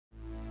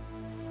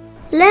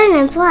Learn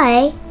and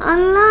play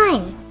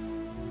online.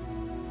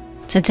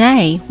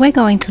 Today, we're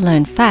going to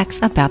learn facts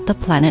about the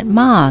planet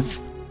Mars.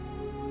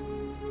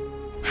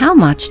 How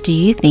much do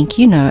you think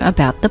you know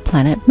about the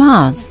planet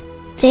Mars?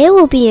 There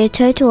will be a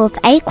total of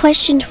 8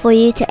 questions for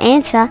you to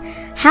answer.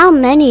 How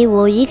many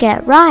will you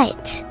get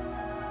right?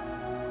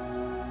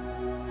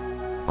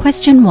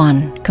 Question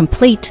 1.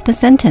 Complete the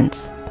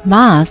sentence.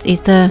 Mars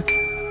is the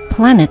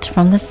planet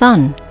from the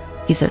Sun.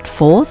 Is it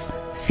 4th,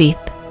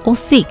 5th, or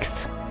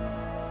 6th?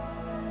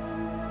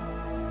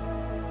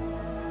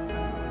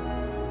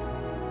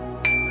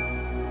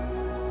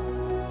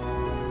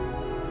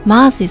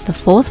 Mars is the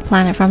 4th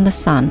planet from the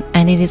Sun,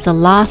 and it is the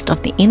last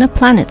of the inner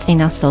planets in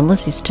our solar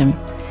system.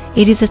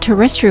 It is a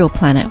terrestrial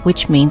planet,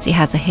 which means it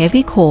has a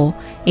heavy core,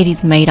 it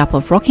is made up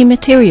of rocky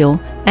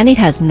material, and it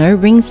has no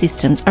ring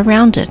systems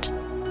around it.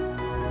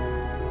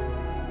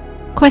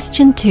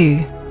 Question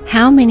 2.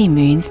 How many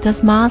moons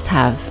does Mars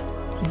have?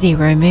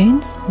 0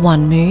 moons,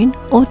 1 moon,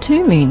 or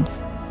 2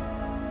 moons?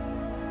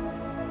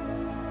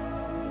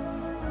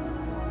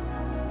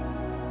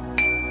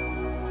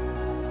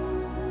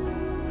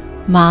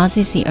 Mars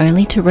is the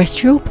only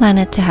terrestrial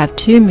planet to have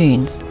 2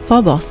 moons,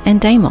 Phobos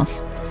and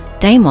Deimos.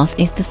 Deimos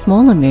is the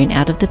smaller moon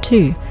out of the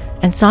 2,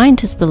 and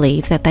scientists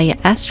believe that they are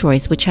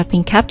asteroids which have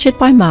been captured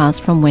by Mars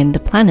from when the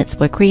planets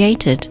were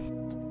created.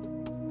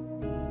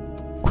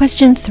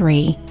 Question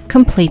 3.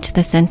 Complete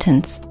the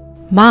sentence.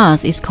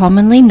 Mars is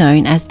commonly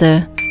known as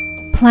the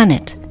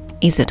planet.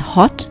 Is it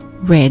hot,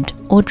 red,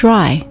 or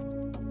dry?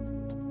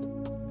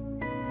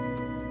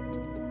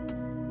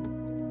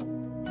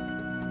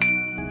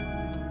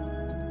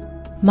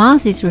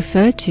 Mars is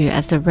referred to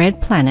as the red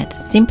planet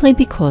simply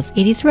because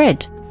it is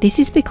red. This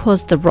is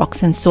because the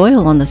rocks and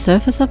soil on the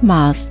surface of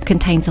Mars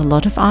contains a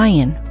lot of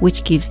iron,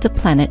 which gives the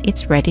planet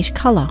its reddish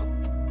color.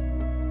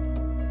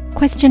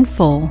 Question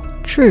 4.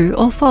 True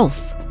or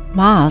false?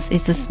 Mars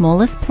is the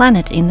smallest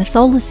planet in the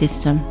solar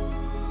system.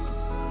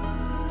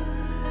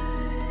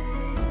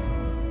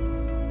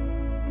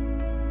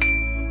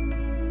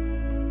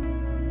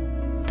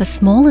 The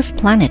smallest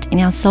planet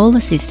in our solar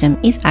system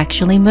is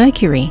actually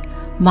Mercury.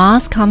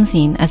 Mars comes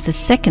in as the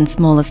 2nd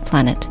smallest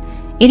planet.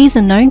 It is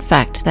a known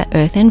fact that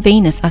Earth and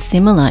Venus are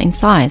similar in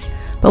size,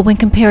 but when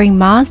comparing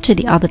Mars to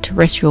the other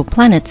terrestrial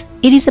planets,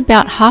 it is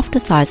about half the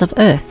size of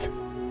Earth.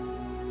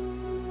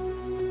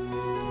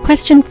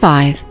 Question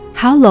 5.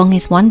 How long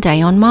is one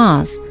day on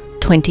Mars?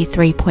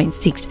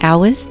 23.6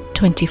 hours,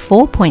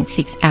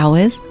 24.6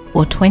 hours,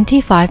 or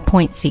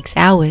 25.6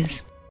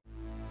 hours?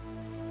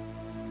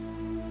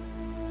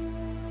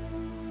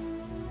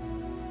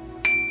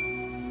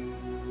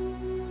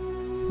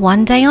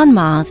 One day on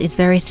Mars is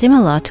very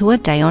similar to a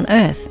day on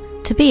Earth.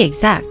 To be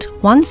exact,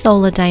 one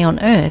solar day on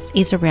Earth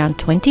is around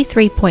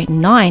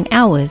 23.9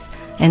 hours,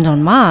 and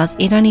on Mars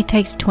it only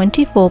takes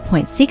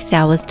 24.6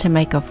 hours to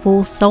make a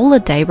full solar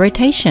day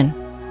rotation.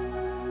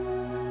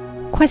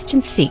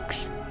 Question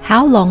 6.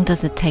 How long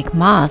does it take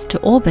Mars to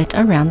orbit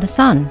around the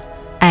Sun?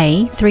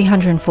 A.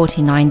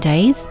 349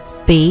 days,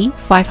 B.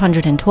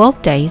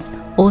 512 days,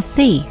 or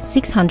C.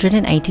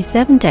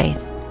 687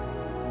 days?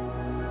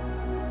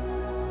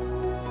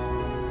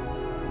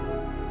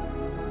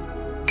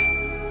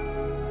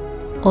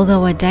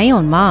 Although a day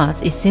on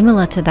Mars is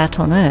similar to that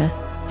on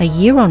Earth, a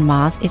year on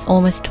Mars is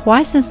almost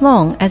twice as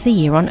long as a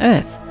year on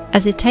Earth,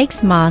 as it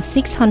takes Mars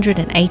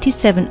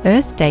 687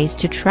 Earth days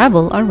to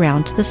travel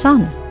around the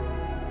Sun.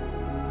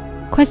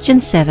 Question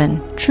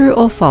 7. True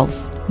or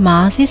false?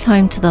 Mars is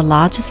home to the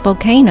largest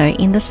volcano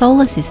in the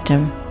solar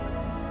system.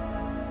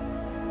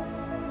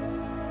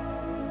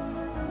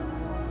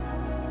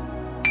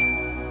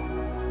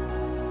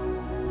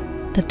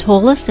 The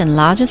tallest and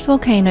largest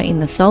volcano in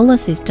the solar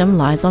system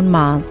lies on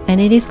Mars, and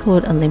it is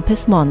called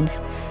Olympus Mons.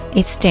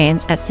 It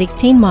stands at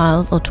 16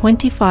 miles or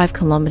 25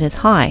 kilometers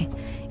high.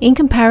 In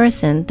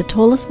comparison, the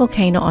tallest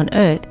volcano on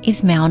Earth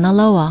is Mauna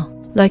Loa,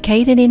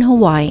 located in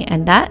Hawaii,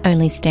 and that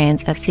only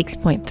stands at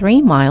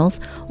 6.3 miles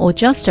or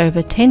just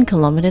over 10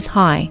 kilometers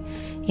high.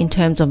 In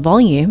terms of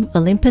volume,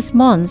 Olympus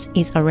Mons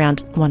is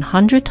around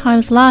 100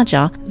 times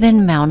larger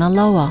than Mauna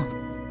Loa.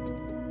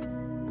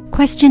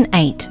 Question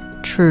 8.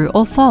 True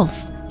or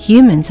false?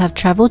 Humans have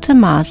traveled to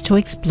Mars to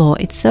explore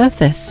its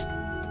surface.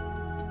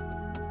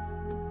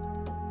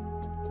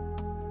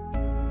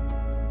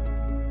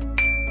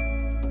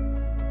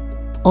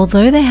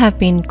 Although there have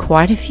been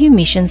quite a few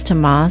missions to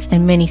Mars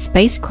and many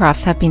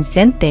spacecrafts have been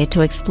sent there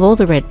to explore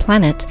the red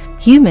planet,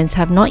 humans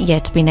have not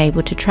yet been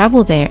able to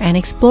travel there and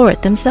explore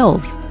it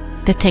themselves.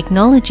 The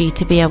technology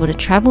to be able to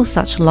travel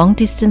such long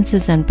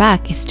distances and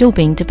back is still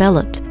being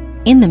developed.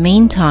 In the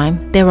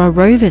meantime, there are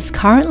rovers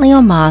currently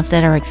on Mars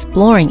that are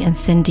exploring and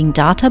sending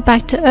data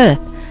back to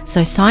Earth,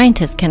 so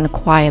scientists can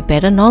acquire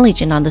better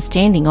knowledge and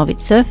understanding of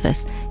its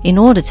surface in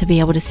order to be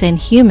able to send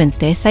humans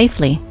there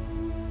safely.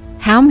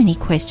 How many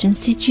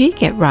questions did you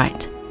get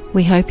right?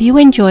 We hope you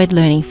enjoyed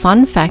learning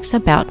fun facts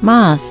about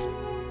Mars.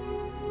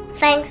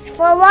 Thanks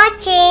for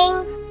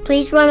watching.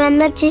 Please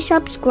remember to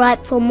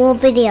subscribe for more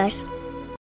videos.